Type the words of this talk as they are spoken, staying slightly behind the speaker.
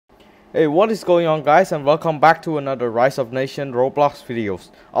Hey, what is going on, guys, and welcome back to another Rise of Nation Roblox videos.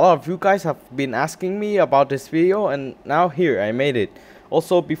 A lot of you guys have been asking me about this video, and now here I made it.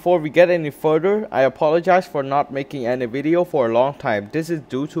 Also, before we get any further, I apologize for not making any video for a long time. This is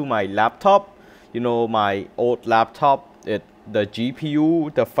due to my laptop, my old laptop. The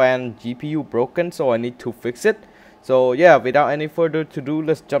GPU, the fan GPU broken, so I need to fix it. So yeah, without any further ado,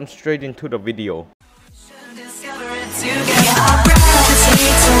 let's jump straight into the video.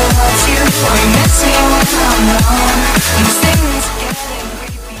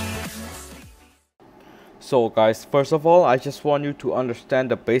 So guys, first of all, I just want you to understand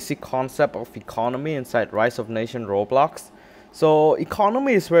the basic concept of economy inside Rise of Nation Roblox. So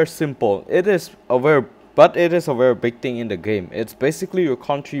economy is very simple. It is a very big thing in the game. It's basically your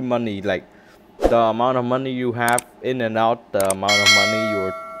country money, like the amount of money you have in and out, the amount of money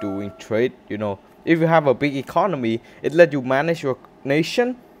you're doing trade. If you have a big economy, it let you manage your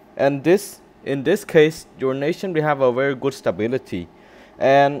nation, and in this case, your nation will have a very good stability,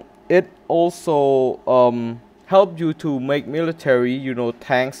 and it also help you to make military,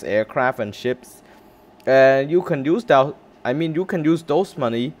 tanks, aircraft, and ships, and you can use that. You can use those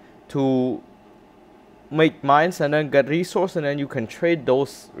money to make mines and then get resource, and then you can trade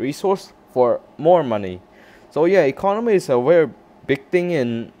those resource for more money. So yeah, economy is a very big thing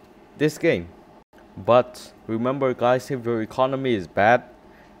in this game. But remember, guys, if your economy is bad,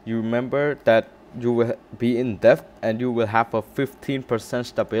 you remember that you will be in debt, and you will have a 15%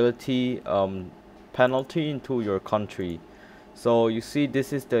 stability penalty into your country. So you see,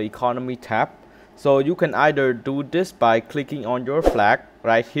 this is the economy tab. So you can either do this by clicking on your flag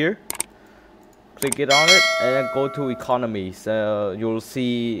right here, click it on it, and then go to economy. So you'll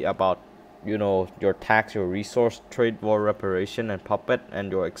see about your tax, your resource, trade, war, reparation, and puppet, and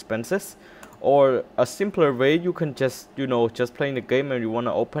your expenses. Or a simpler way, you can just just playing the game and you want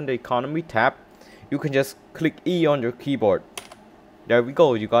to open the economy tab, you can just click E on your keyboard. There we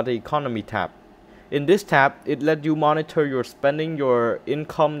go, you got the economy tab. In this tab, it let you monitor your spending, your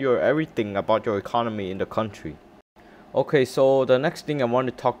income, your everything about your economy in the country. Okay, so the next thing I want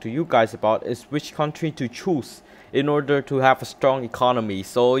to talk to you guys about is which country to choose in order to have a strong economy.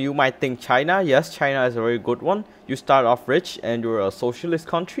 So you might think China. Yes, China is a very good one. You start off rich and you're a socialist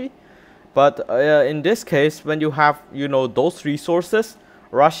country. But in this case, when you have those resources,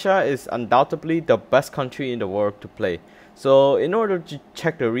 Russia is undoubtedly the best country in the world to play. So in order to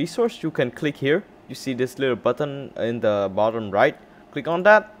check the resource, you can click here. You see this little button in the bottom right. Click on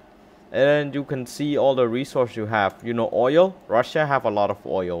that, and you can see all the resource you have. Oil. Russia have a lot of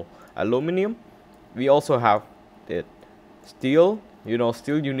oil. Aluminum. We also have it. Steel.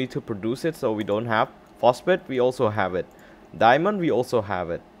 Steel you need to produce it, so we don't have. Phosphate. We also have it. Diamond. We also have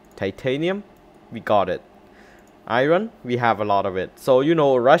it. Titanium, we got it. Iron, we have a lot of it. So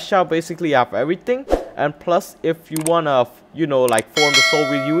Russia basically have everything, and plus if you wanna like form the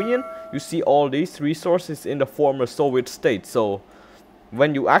Soviet Union, you see all these resources in the former Soviet state. So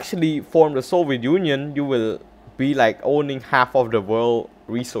when you actually form the Soviet Union, you will be like owning half of the world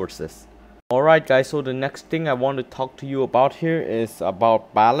resources. Alright guys, so the next thing I want to talk to you about here is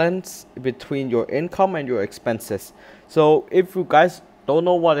about balance between your income and your expenses. So if you guys don't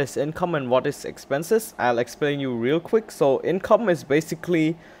know what is income and what is expenses, I'll explain you real quick. So income is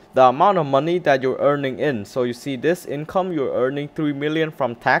basically the amount of money that you're earning in. So you see this income, you're earning 3 million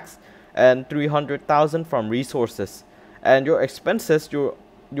from tax and 300,000 from resources. And your expenses, your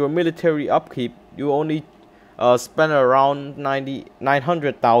military upkeep, you only spend around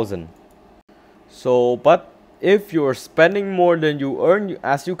 900,000. So but if you're spending more than you earn,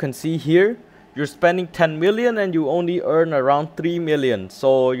 as you can see here, you're spending 10 million and you only earn around 3 million.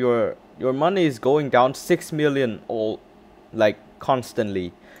 So your money is going down 6 million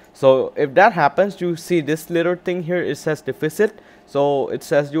constantly. So if that happens, you see this little thing here, it says deficit. So it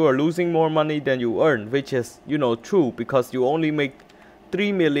says you are losing more money than you earn, which is true, because you only make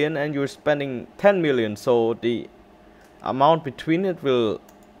 3 million and you're spending 10 million. So the amount between it will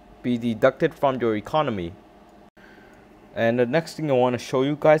be deducted from your economy. And the next thing I want to show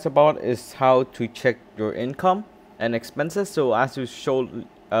you guys about is how to check your income and expenses. So as I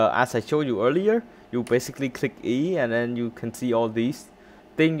showed you earlier, you basically click E, and then you can see all these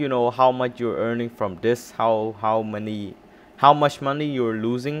things. How much you're earning from this, how much money you're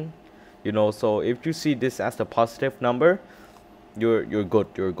losing. So if you see this as a positive number, you're good.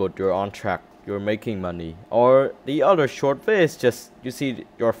 You're on track. You're making money. Or the other short way is just, you see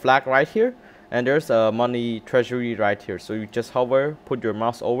your flag right here, and there's a money treasury right here. So you just hover, put your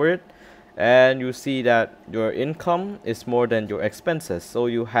mouse over it, and you see that your income is more than your expenses. So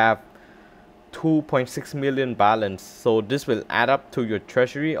you have 2.6 million balance, so this will add up to your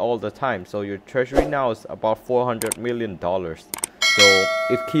treasury all the time. So your treasury now is about $400 million, so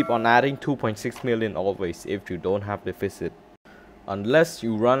it keep on adding 2.6 million always if you don't have deficit. Unless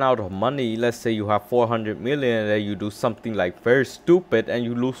you run out of money, let's say you have 400 million and then you do something like very stupid and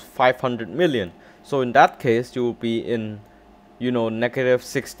you lose 500 million. So in that case, you will be in, negative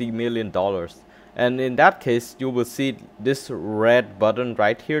 $60 million. And in that case, you will see this red button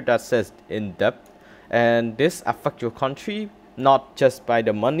right here that says in debt. And this affects your country, not just by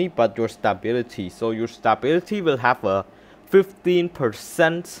the money, but your stability. So your stability will have a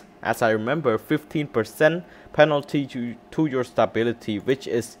 15%, as I remember, 15% penalty to your stability, which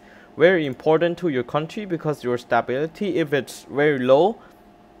is very important to your country, because your stability, if it's very low,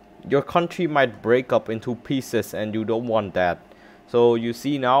 your country might break up into pieces and you don't want that. So you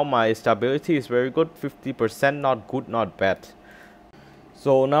see now my stability is very good, 50%, not good, not bad.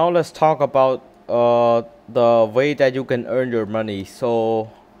 So now let's talk about the way that you can earn your money. So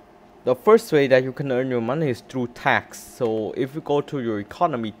the first way that you can earn your money is through tax. So if you go to your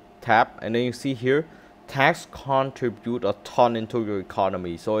economy tab and then you see here, tax contribute a ton into your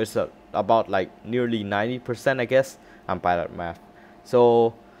economy. So it's about like nearly 90%, I guess. I'm bad at math.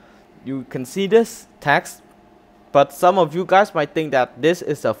 So you can see this tax, but some of you guys might think that this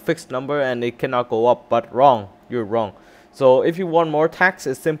is a fixed number and it cannot go up, but wrong, you're wrong. So if you want more tax,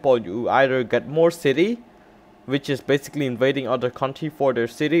 it's simple. You either get more city, which is basically invading other country for their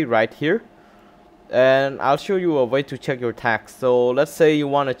city right here. And I'll show you a way to check your tax. So let's say you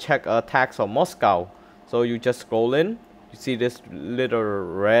want to check a tax on Moscow. So you just scroll in, you see this little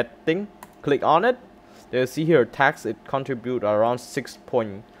red thing, click on it. You'll see here tax, it contribute around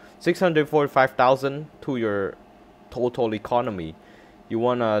 645,000 to your total economy. You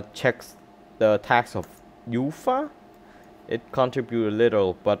wanna check the tax of Ufa, it contribute a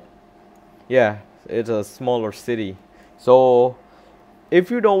little, but yeah, it's a smaller city. So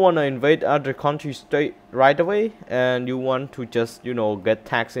if you don't want to invade other countries straight right away and you want to just get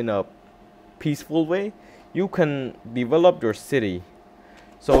tax in a peaceful way, you can develop your city.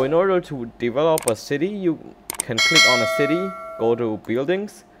 So in order to develop a city, you can click on a city, go to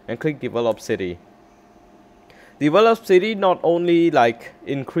buildings and click develop city. Develop city not only like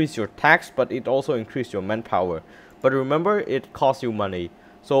increase your tax, but it also increase your manpower. But remember, it costs you money.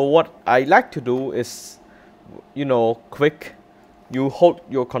 So what I like to do is, quick, you hold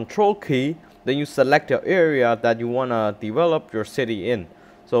your control key, then you select your area that you want to develop your city in.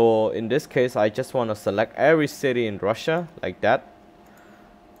 So in this case, I just want to select every city in Russia like that.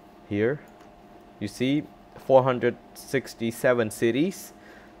 Here, you see 467 cities.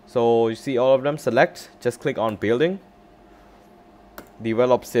 So you see all of them, select, just click on building,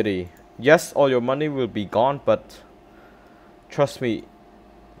 develop city. Yes, all your money will be gone, but trust me,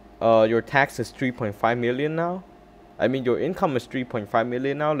 your tax is 3.5 million now. I mean, your income is 3.5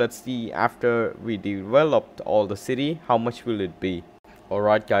 million now. Let's see after we developed all the city, how much will it be?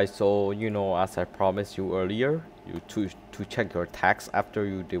 Alright guys, so as I promised you earlier, to check your tax after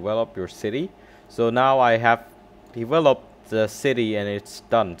you develop your city. So now I have developed the city and it's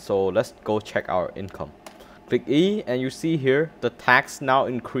done. So let's go check our income. Click E and you see here the tax now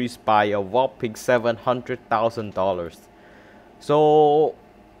increased by a whopping $700,000. So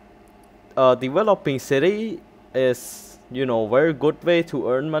developing city is very good way to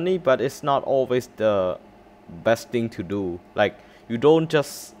earn money, but it's not always the best thing to do. Like, you don't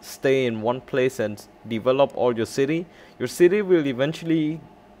just stay in one place and develop all your city. Your city will eventually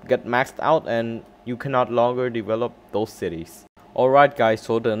get maxed out and you cannot longer develop those cities. Alright guys,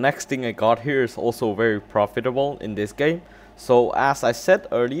 so the next thing I got here is also very profitable in this game. So as I said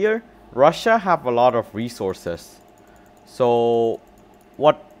earlier, Russia have a lot of resources. So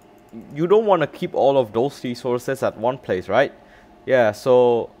you don't want to keep all of those resources at one place, right? Yeah,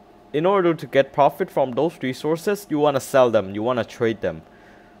 so in order to get profit from those resources, you want to sell them, you want to trade them.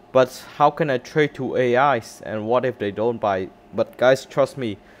 But how can I trade to AIs, and what if they don't buy? But guys, trust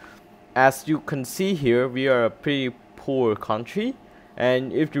me, as you can see here, we are a pretty poor country,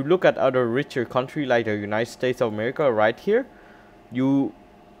 and if you look at other richer country like the United States of America right here, you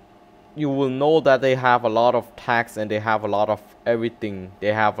will know that they have a lot of tax and they have a lot of everything.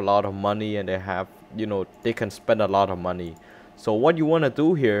 They have a lot of money and they have, they can spend a lot of money. So what you want to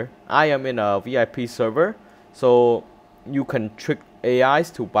do here, I am in a VIP server, so you can trick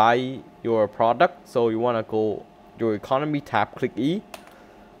AIs to buy your product. So you want to go your economy tab, click E,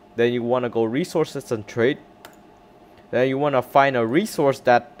 then you want to go resources and trade. Then you want to find a resource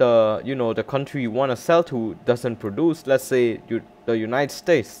that the country you want to sell to doesn't produce. Let's say the United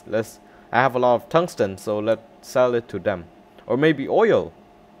States. I have a lot of tungsten, so let's sell it to them. Or maybe oil.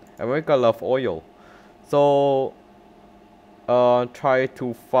 America love oil. So try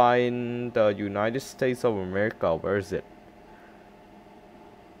to find the United States of America. Where is it?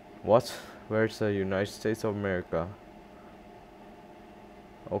 What? Where's the United States of America?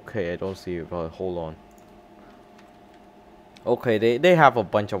 Okay, I don't see it, but hold on. Okay, they have a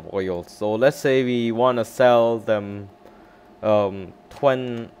bunch of oil. So let's say we want to sell them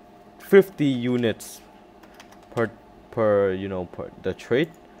 50 units per you know, per the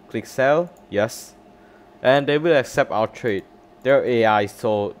trade. Click sell, yes, and they will accept our trade. They're AI,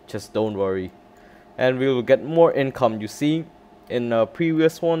 so just don't worry, and we will get more income. You see, in the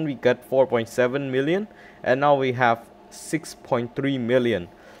previous one we got 4.7 million, and now we have 6.3 million.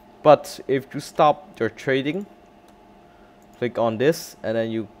 But if you stop your trading, click on this and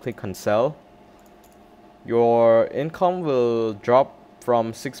then you click on sell, your income will drop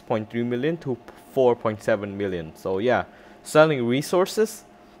from 6.3 million to 4.7 million. So yeah, selling resources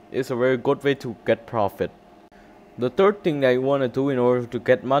is a very good way to get profit. The third thing that you want to do in order to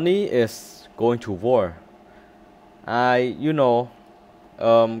get money is going to war.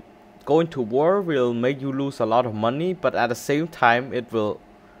 Going to war will make you lose a lot of money, but at the same time it will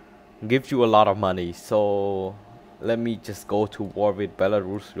give you a lot of money. So let me just go to war with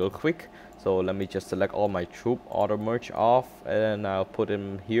Belarus real quick. So let me just select all my troop, auto merge off, and I'll put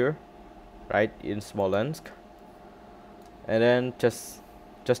him here, right in Smolensk, and then just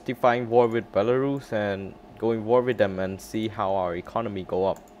justifying war with Belarus and going war with them and see how our economy go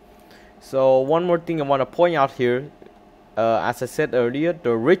up. So one more thing I want to point out here, as I said earlier,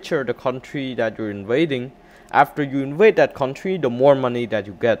 the richer the country that you're invading, after you invade that country, the more money that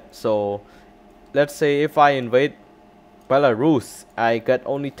you get. So let's say if I invade Belarus, I get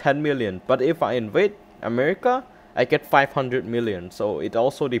only 10 million, but if I invade America, I get 500 million. So it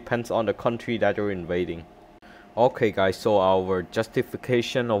also depends on the country that you're invading. Okay guys, so our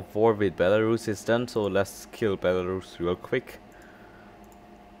justification of war with Belarus is done, so let's kill Belarus real quick.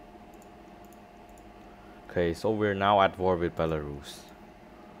 Okay, so we're now at war with Belarus.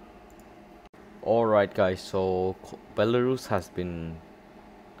 Alright guys, so Belarus has been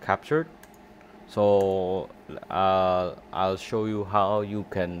captured. So I'll show you how you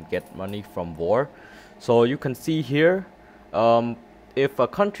can get money from war. So you can see here, if a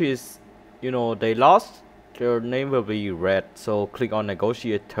country is, they lost, their name will be red. So click on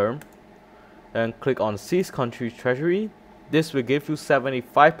negotiate term, then click on seize country treasury. This will give you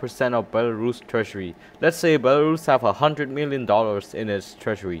 75% of Belarus treasury. Let's say Belarus have $100 million in its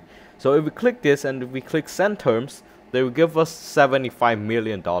treasury. So if we click this and if we click send terms, they will give us $75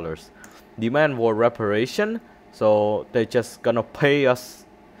 million. Demand war reparation. So they're just gonna pay us,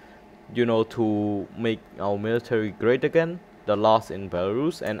 to make our military great again. The loss in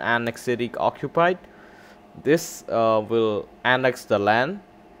Belarus and annex city occupied. This will annex the land,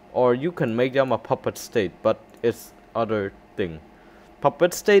 or you can make them a puppet state, but it's other thing.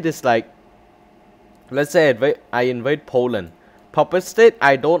 Puppet state is like, let's say I invade Poland. Puppet state,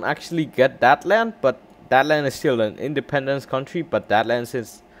 I don't actually get that land, but that land is still an independent country, but that land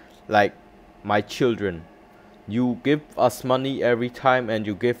is like my children. You give us money every time and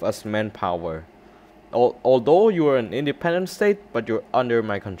you give us manpower. Although you are an independent state, but you're under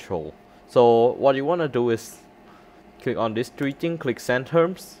my control. So what you want to do is click on this three thing, click send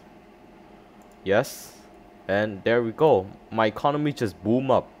terms. Yes. And there we go. My economy just boom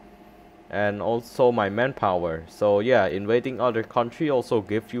up. And also my manpower. So yeah, invading other country also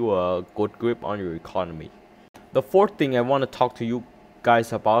gives you a good grip on your economy. The fourth thing I want to talk to you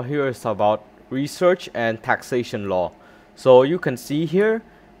guys about here is about research and taxation law. So you can see here,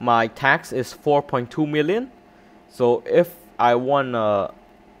 my tax is 4.2 million. So if I want to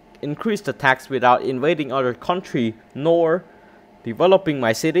increase the tax without invading other country nor developing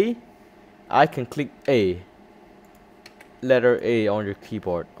my city, I can click A, letter A on your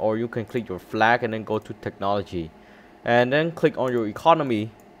keyboard, or you can click your flag and then go to technology and then click on your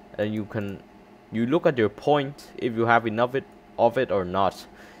economy, and you look at your point if you have enough of it or not.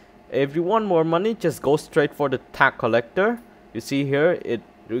 If you want more money, just go straight for the tax collector. You see here it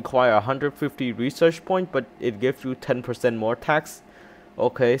requires 150 research point, but it gives you 10% more tax.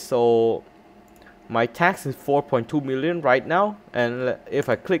 Okay, so my tax is 4.2 million right now, and if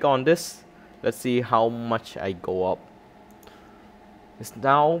I click on this, let's see how much I go up. It's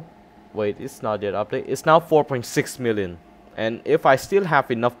now, wait, it's not yet updated. It's now 4.6 million. And if I still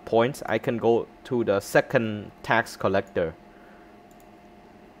have enough points, I can go to the second tax collector.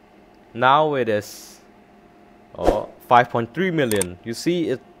 Now it is 5.3 million. You see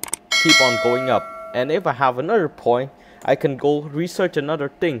it keep on going up. And if I have another point, I can go research another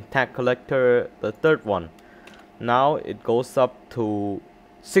thing, tax collector, the third one. Now it goes up to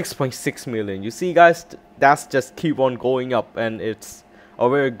 6.6 million. You see guys, that's just keep on going up, and it's a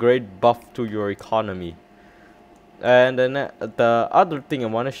very great buff to your economy. And then the other thing I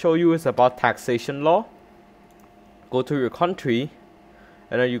want to show you is about taxation law. Go to your country,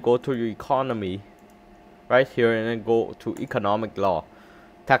 and then you go to your economy right here, and then go to economic law.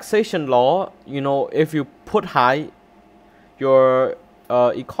 Taxation law, you know, if you put high, your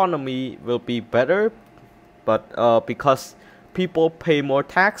economy will be better, but because people pay more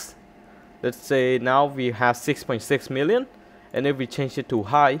tax, let's say now we have 6.6 million, and if we change it to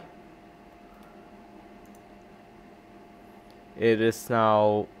high, it is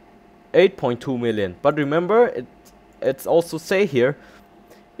now 8.2 million. But remember, it's also say here,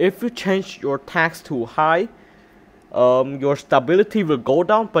 if you change your tax to high, your stability will go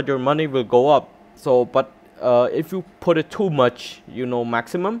down, but your money will go up. So, but if you put it too much, you know,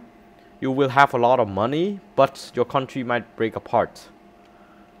 maximum, you will have a lot of money, but your country might break apart.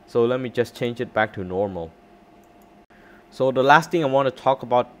 So let me just change it back to normal. So the last thing I want to talk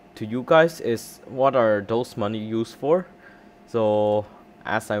about to you guys is what are those money used for. So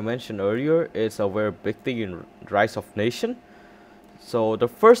as I mentioned earlier, it's a very big thing in Rise of Nation. So the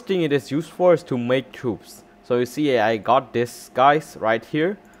first thing it is used for is to make troops. So you see I got this guys right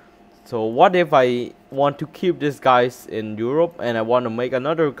here. So what if I want to keep this guys in Europe and I want to make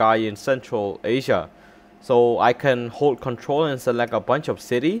another guy in Central Asia? So I can hold control and select a bunch of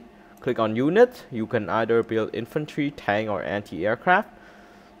city. Click on unit. You can either build infantry, tank, or anti-aircraft.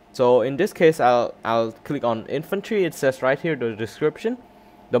 So in this case, I'll click on infantry. It says right here the description: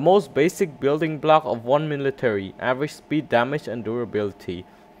 the most basic building block of one military, average speed, damage, and durability.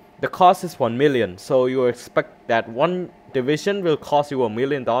 The cost is 1 million. So you expect that one division will cost you $1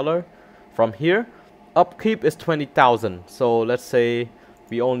 million. From here, upkeep is 20,000. So let's say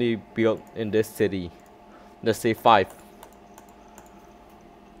we only build in this city, let's say 5,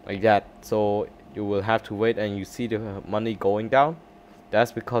 like that. So you will have to wait, and you see the money going down.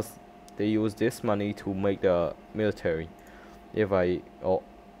 That's because they use this money to make the military. If I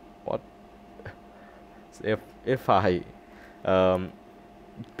if I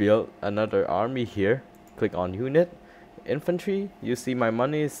build another army here, click on unit, infantry, you see my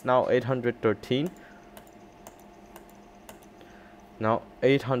money is now 813, now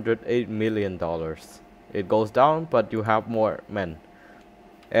 $808 million. It goes down, but you have more men.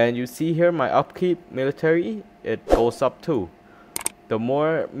 And you see here my upkeep military, it goes up too. The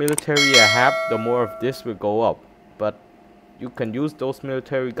more military I have, the more of this will go up. But you can use those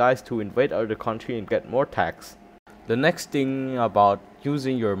military guys to invade other country and get more tax. The next thing about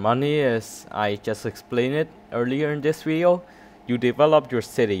using your money is, I just explained it earlier in this video. You develop your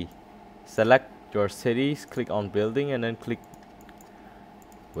city. Select your cities, click on building, and then click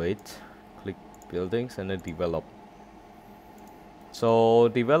buildings, and then develop. So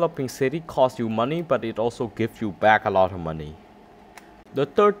developing city costs you money, but it also gives you back a lot of money. The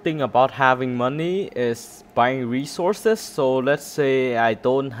third thing about having money is buying resources. So let's say I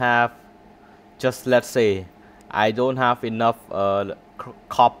don't have, let's say I don't have enough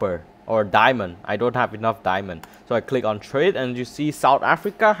copper or diamond. I don't have enough diamond. So I click on trade, and you see South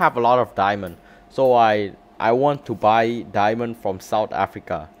Africa have a lot of diamond. So I want to buy diamond from South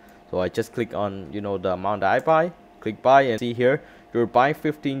Africa. So I just click on, you know, the amount that I buy. Click buy, and see here you're buying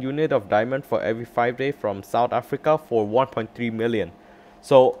 15 units of diamond for every 5 days from South Africa for 1.3 million.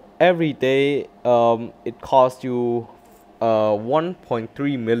 So every day it costs you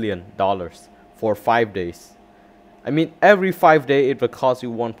 $1.3 million for 5 days. I mean, every 5 days it will cost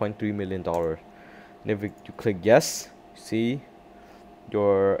you $1.3 million. And if you click yes, see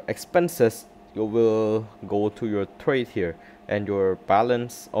your expenses, you will go to your trade here, and your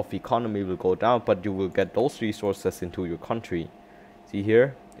balance of economy will go down, but you will get those resources into your country. See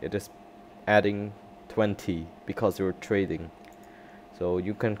here, it is adding 20 because you're trading. So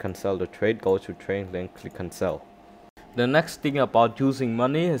you can cancel the trade, go to trade, then click cancel. The next thing about using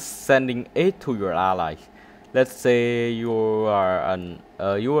money is sending aid to your allies. Let's say you are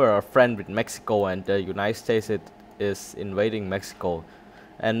a friend with Mexico, and the United States is invading Mexico,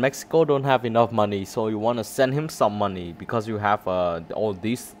 and Mexico don't have enough money, so you want to send him some money because you have all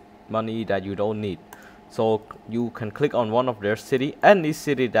this money that you don't need. So you can click on one of their city, any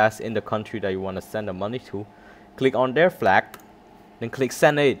city that's in the country that you want to send the money to, click on their flag, then click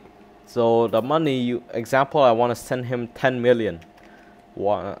send aid. So the money, example, I want to send him 10 million.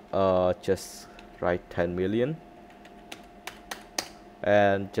 Just write 10 million,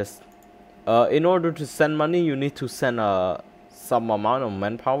 and just in order to send money, you need to send some amount of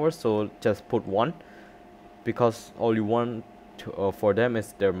manpower. So just put 1, because all you want to, for them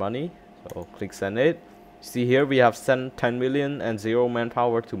is their money. So click send aid, See here we have sent 10 million and 0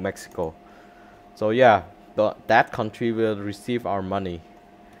 manpower to Mexico. So yeah, that country will receive our money,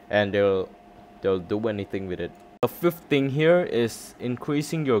 and they'll do anything with it. The fifth thing here is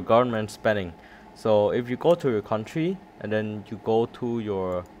increasing your government spending. So if you go to your country and then you go to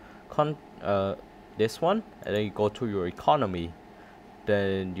your this one, and then you go to your economy,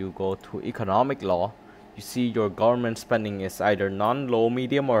 then you go to economic law, you see your government spending is either none, low,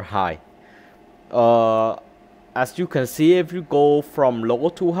 medium, or high. As you can see, if you go from low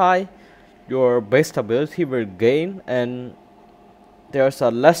to high, your base stability will gain, and there's a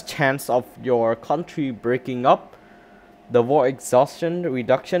less chance of your country breaking up. The war exhaustion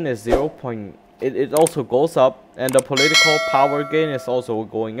reduction is 0. It also goes up, and the political power gain is also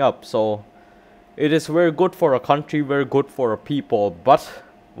going up. So it is very good for a country, very good for a people, but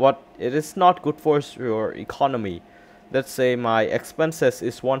what it is not good for is your economy. Let's say my expenses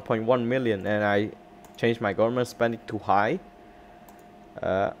is 1.1 million and I change my government spending to high,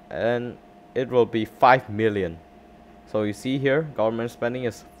 and it will be 5 million. So you see here, government spending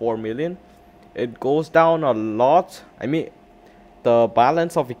is 4 million. It goes down a lot. I mean, the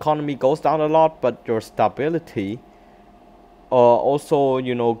balance of economy goes down a lot, but your stability also,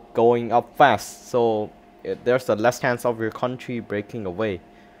 you know, going up fast. So there's a less chance of your country breaking away.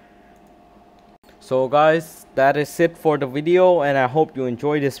 So guys, that is it for the video, and I hope you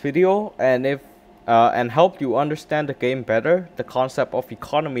enjoyed this video, and if and help you understand the game better, the concept of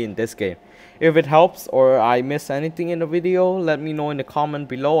economy in this game. If it helps or I miss anything in the video, let me know in the comment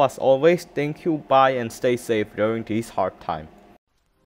below. As always, thank you, bye, and stay safe during these hard times.